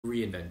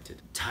reinvented,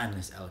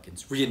 timeless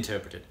elegance,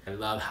 reinterpreted. I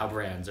love how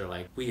brands are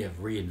like, we have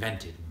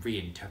reinvented and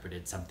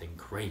reinterpreted something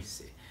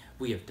crazy.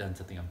 We have done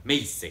something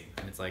amazing.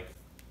 And it's like,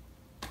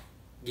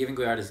 giving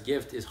Goyard as a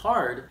gift is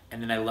hard. And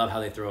then I love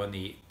how they throw in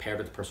the paired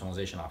with the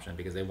personalization option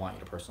because they want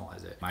you to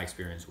personalize it. My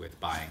experience with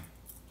buying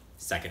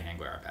secondhand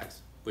Goyard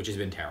bags, which has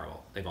been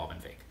terrible. They've all been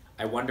fake.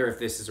 I wonder if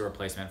this is a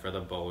replacement for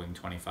the Boeing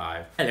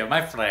 25. Hello,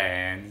 my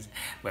friends.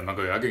 Where am I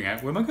going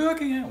at? Where am I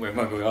going at? Where am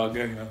I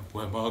going at?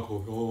 Where am I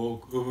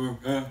going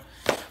at?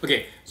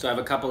 Okay, so I have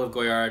a couple of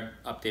Goyard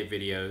update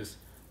videos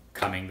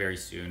coming very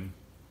soon.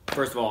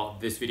 First of all,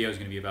 this video is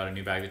going to be about a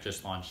new bag that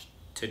just launched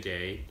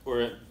today,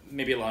 or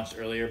maybe it launched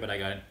earlier, but I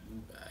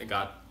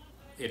got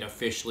it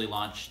officially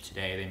launched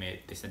today.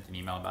 They sent an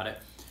email about it.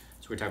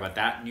 So we're talking about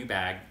that new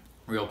bag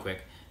real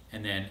quick,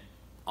 and then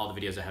all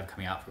the videos I have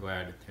coming out for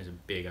Goyard. There's a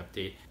big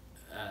update.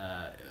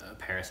 A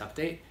Paris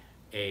update,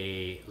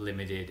 a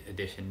limited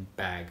edition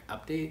bag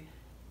update,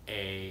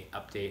 a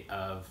update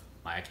of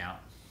my account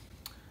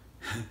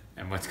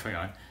and what's going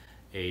on,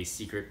 a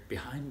secret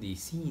behind the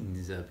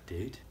scenes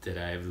update that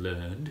I've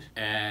learned,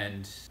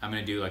 and I'm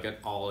gonna do like an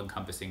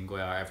all-encompassing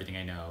Goyard, everything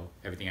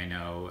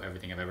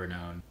I've ever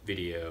known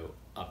video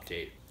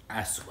update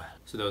as well.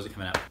 So those are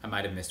coming up. I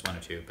might have missed one or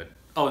two, but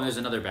oh, and there's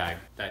another bag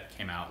that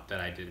came out that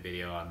I did a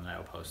video on that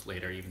I'll post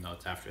later, even though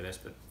it's after this,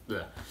 but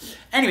bleh.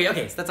 Anyway,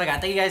 okay, so that's all I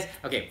got. Thank you guys.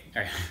 Okay,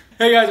 all right.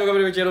 Hey guys, welcome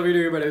to my channel.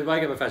 Video. My name is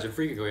Mike. I'm a fashion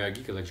freak, a Goyard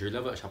geek, a luxury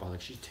lover, a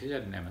shopaholic,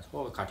 and I'm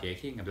a Cartier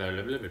king, blah,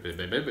 blah, blah, blah,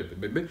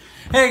 blah, blah.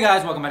 Hey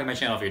guys, welcome back to my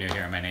channel. If you're new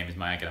here, my name is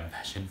Mike, and I'm a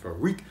fashion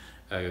freak,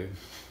 a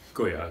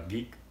Goyard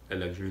geek, a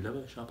luxury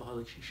lover,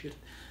 shopaholic, shit.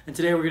 And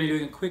today we're gonna be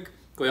doing a quick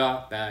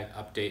Goyard bag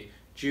update.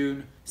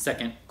 June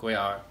 2nd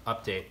Goyard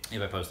update,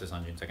 if I post this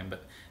on June 2nd,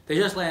 but they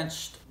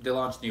launched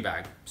a new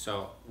bag,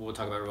 so we'll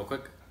talk about it real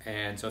quick.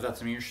 And so if that's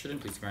something you're interested in,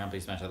 please stick around,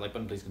 please smash that like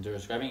button, please consider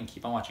subscribing, and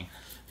keep on watching.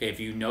 Okay, if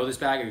you know this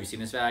bag or you've seen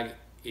this bag,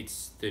 it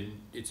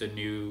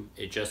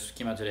just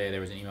came out today.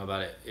 There was an email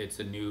about it. It's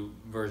a new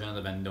version of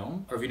the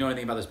vendome. Or if you know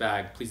anything about this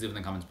bag, please leave in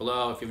the comments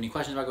below. If you have any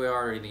questions about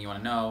Goyard or anything you want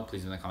to know, please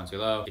leave in the comments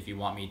below. If you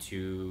want me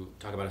to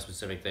talk about a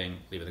specific thing,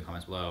 leave it in the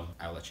comments below.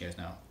 I will let you guys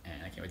know,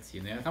 and I can't wait to see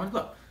you in the comments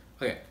below.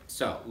 Okay,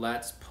 so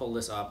let's pull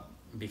this up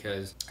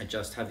because I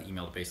just have the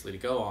email basically to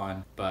go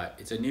on, but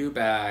it's a new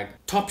bag,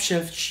 Top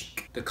Chef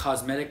Chic,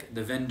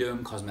 the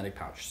vendome cosmetic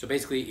pouch. So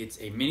basically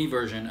it's a mini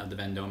version of the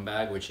vendome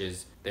bag, which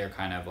is their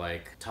kind of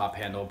like top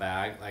handle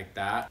bag like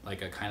that,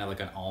 like a kind of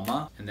like an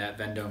Alma. And that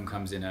vendome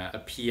comes in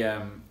a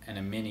PM and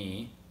a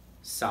mini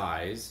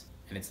size.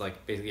 And it's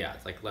like, basically, yeah,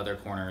 it's like leather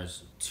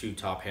corners, 2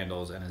 top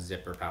handles, and a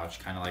zipper pouch,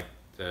 kind of like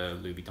the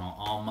Louis Vuitton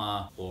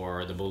Alma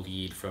or the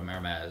Bolide from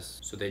Hermes.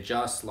 So they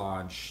just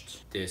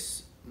launched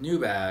this new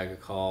bag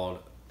called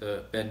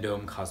the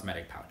vendome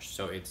cosmetic pouch.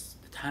 So it's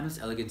the timeless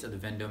elegance of the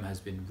vendome has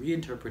been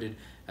reinterpreted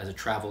as a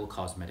travel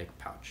cosmetic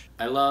pouch.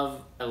 I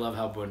love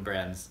how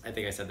brands, I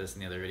think I said this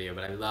in the other video,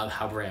 but I love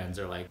how brands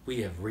are like,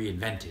 we have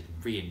reinvented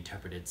and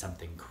reinterpreted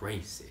something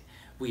crazy.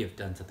 We have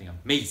done something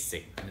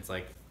amazing. And it's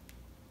like,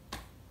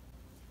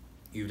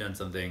 you've done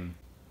something,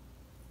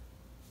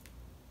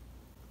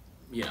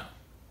 you know,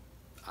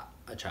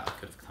 a child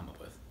could have come up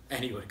with.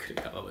 Anyone could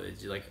have come up with it.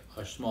 It's like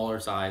a smaller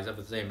size of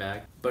the same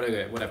bag. But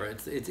okay, whatever.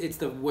 It's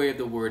the way of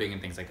the wording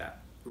and things like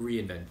that.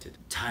 Reinvented,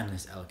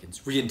 timeless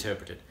elegance,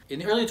 reinterpreted. In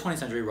the early 20th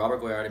century, Robert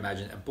Goyard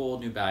imagined a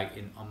bold new bag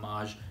in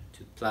homage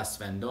to Place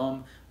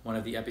Vendôme, one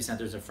of the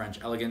epicenters of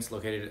French elegance,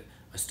 located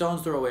a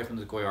stone's throw away from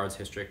the Goyard's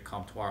historic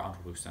comptoir on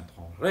Rue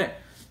Saint-Honoré.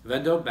 The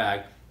Vendôme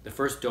bag, the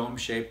first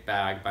dome-shaped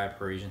bag by a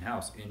Parisian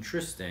house.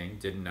 Interesting,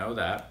 didn't know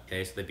that.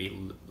 Okay, so they beat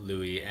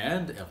Louis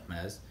and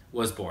Hermes,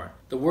 was born.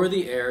 The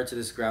worthy heir to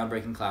this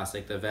groundbreaking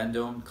classic, the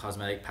vendome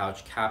cosmetic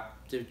pouch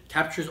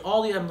captures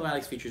all the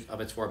emblematic features of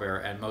its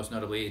forebearer, and most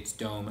notably its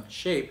dome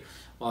shape,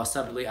 while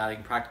subtly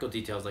adding practical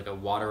details like a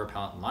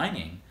water-repellent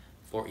lining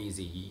for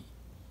easy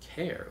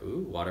care.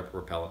 Ooh,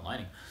 water-repellent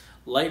lining.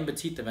 Light and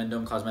petite, the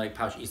vendome cosmetic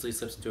pouch easily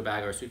slips into a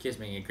bag or a suitcase,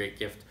 making a great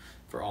gift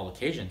for all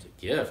occasions.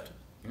 A gift?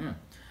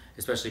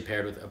 Especially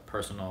paired with a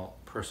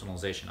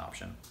personalization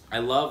option. I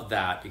love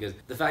that because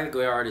the fact that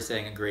Goyard is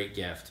saying a great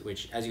gift,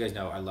 which, as you guys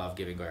know, I love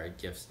giving Goyard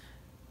gifts,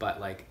 but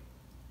like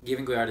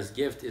giving Goyard as a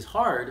gift is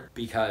hard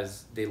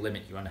because they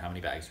limit you on how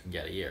many bags you can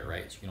get a year,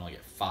 right? So you can only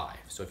get 5.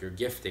 So if you're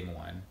gifting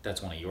one,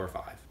 that's one of your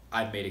 5.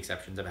 I've made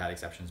exceptions, I've had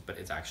exceptions, but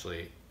it's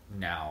actually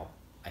now,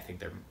 I think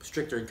they're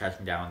stricter in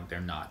cracking down. They're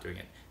not doing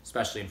it,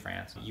 especially in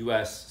France.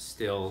 US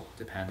still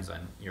depends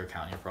on your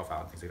account, your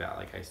profile, and things like that.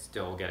 Like I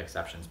still get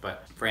exceptions,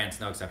 but France,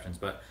 no exceptions,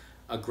 but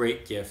a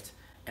great gift.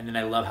 And then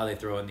I love how they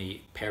throw in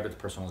the paired with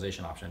the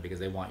personalization option because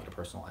they want you to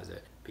personalize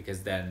it,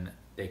 because then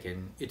they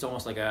can, it's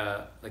almost like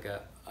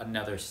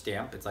another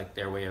stamp. It's like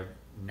their way of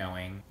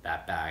knowing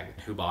that bag,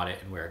 who bought it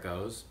and where it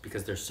goes,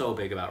 because they're so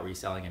big about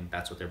reselling, and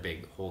that's what their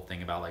big whole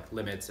thing about like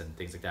limits and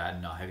things like that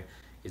and not having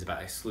is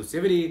about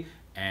exclusivity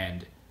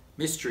and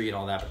mystery and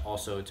all that, but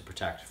also to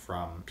protect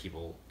from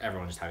people,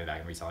 everyone just having a bag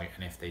and reselling it.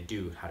 And if they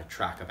do, how to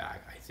track a bag.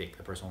 I think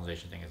the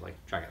personalization thing is like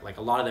track it. Like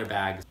a lot of their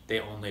bags, they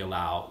only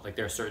allow, like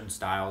there are certain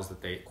styles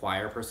that they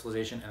require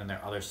personalization, and then there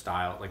are other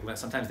style, like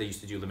sometimes they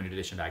used to do limited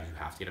edition bags, you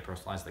have to get it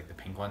personalized, like the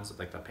pink ones,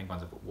 like the pink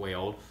ones are way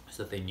old,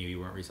 so that they knew you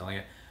weren't reselling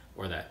it,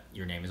 or that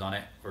your name is on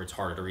it, or it's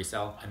harder to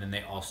resell. And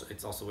then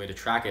it's also a way to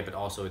track it, but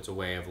also it's a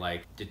way of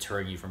like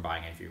deterring you from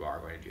buying it if you are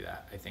going to do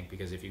that, I think,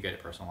 because if you get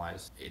it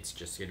personalized, it's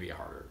just gonna be a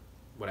harder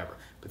whatever.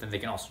 But then they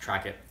can also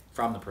track it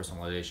from the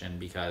personalization,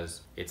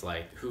 because it's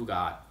like who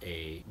got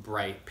a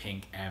bright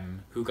pink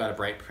M,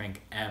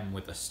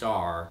 with a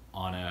star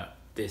on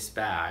this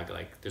bag.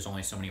 Like there's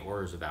only so many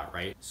orders of that,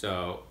 right?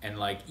 So, and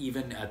like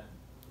even at,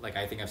 like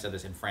I think I've said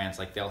this in France,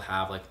 like they'll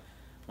have, like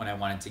when I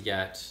wanted to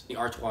get the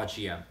Artois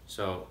GM,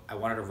 so I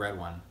wanted a red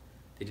one,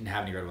 they didn't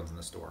have any red ones in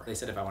the store. They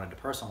said if I wanted to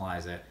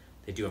personalize it,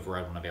 they do have a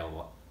red one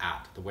available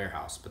at the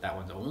warehouse, but that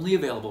one's only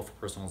available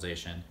for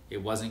personalization.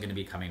 It wasn't going to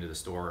be coming to the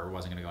store, or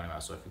wasn't going to go anywhere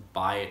else. So if you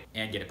buy it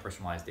and get it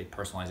personalized, they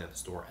personalize it at the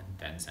store and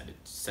then send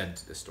it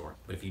to the store.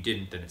 But if you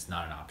didn't, then it's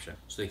not an option.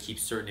 So they keep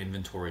certain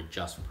inventory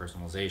just for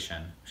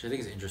personalization, which I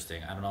think is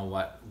interesting. I don't know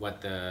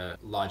what the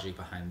logic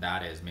behind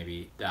that is.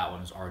 Maybe that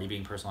one was already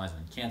being personalized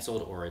and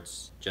canceled, or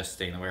it's just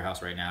staying in the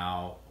warehouse right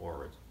now,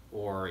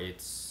 or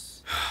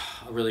it's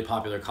a really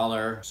popular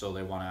color, so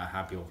they want to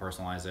have people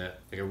personalize it,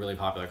 like a really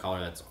popular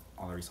color that's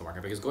on the resale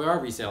market. Because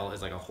Goyard resale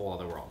is like a whole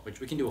other world, which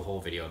we can do a whole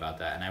video about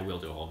that, and I will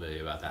do a whole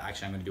video about that.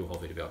 Actually, I'm going to do a whole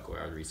video about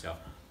Goyard resale,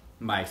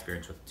 my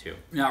experience with it too.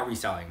 Not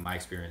reselling, my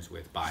experience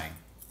with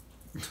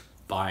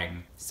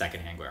buying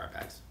secondhand Goyard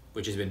bags,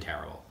 which has been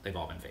terrible. They've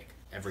all been fake.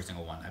 Every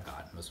single one I've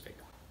gotten was fake,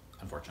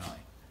 unfortunately.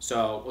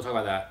 So we'll talk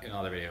about that in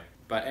another video.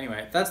 But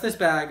anyway, that's this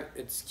bag.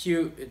 It's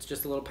cute. It's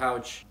just a little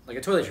pouch, like a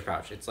toiletry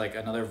pouch. It's like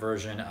another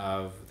version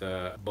of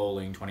the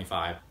bowling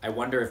 25. I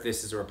wonder if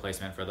this is a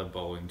replacement for the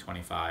bowling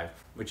 25,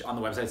 which on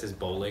the website says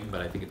bowling,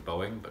 but I think it's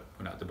Boeing, but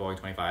no, the bowling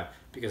 25,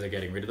 because they're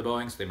getting rid of the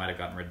Boeing, so they might have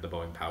gotten rid of the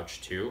Boeing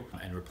pouch too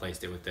and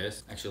replaced it with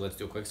this. Actually, let's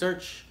do a quick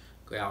search.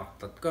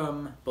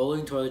 Goyard.com.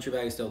 Bowling toiletry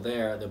bag is still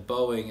there. The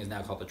Boeing is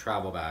now called the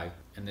travel bag.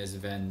 And this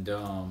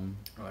vendome.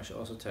 Oh, I should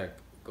also check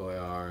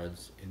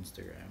Goyard's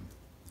Instagram.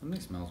 Something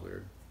smells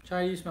weird.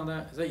 Chai, you smell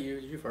that? Is that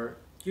you? Did you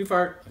fart? You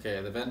fart?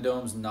 Okay, the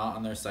vendome's not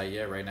on their site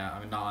yet right now.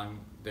 I mean, not on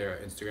their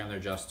Instagram. They're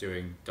just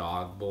doing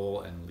dog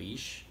bowl and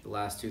leash, the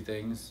last two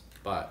things.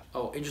 But,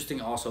 oh,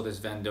 interesting also, this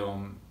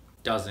vendome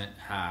doesn't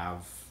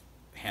have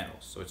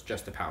handles, so it's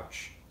just a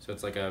pouch. So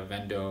it's like a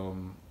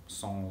vendome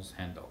sans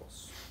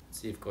handles. Let's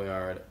see if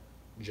Goyard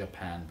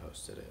Japan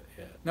posted it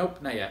yet.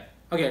 Nope, not yet.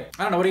 Okay,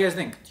 I don't know, what do you guys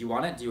think? Do you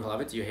want it? Do you love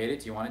it? Do you hate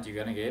it? Do you want it? Do you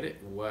gonna get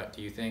it? What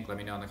do you think? Let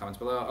me know in the comments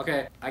below.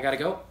 Okay, I gotta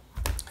go,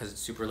 because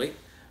it's super late.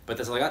 But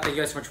that's all I got. Thank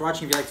you guys so much for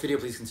watching. If you liked the video,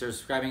 please consider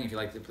subscribing. If you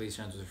liked it, please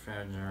share it with your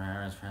friends.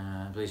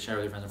 Please share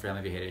with your friends and family.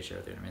 If you hate it, share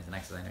with your enemies. The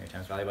next, I know your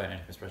time is valuable and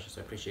it's precious,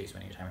 so I appreciate you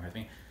spending your time here with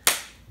me.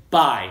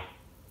 Bye.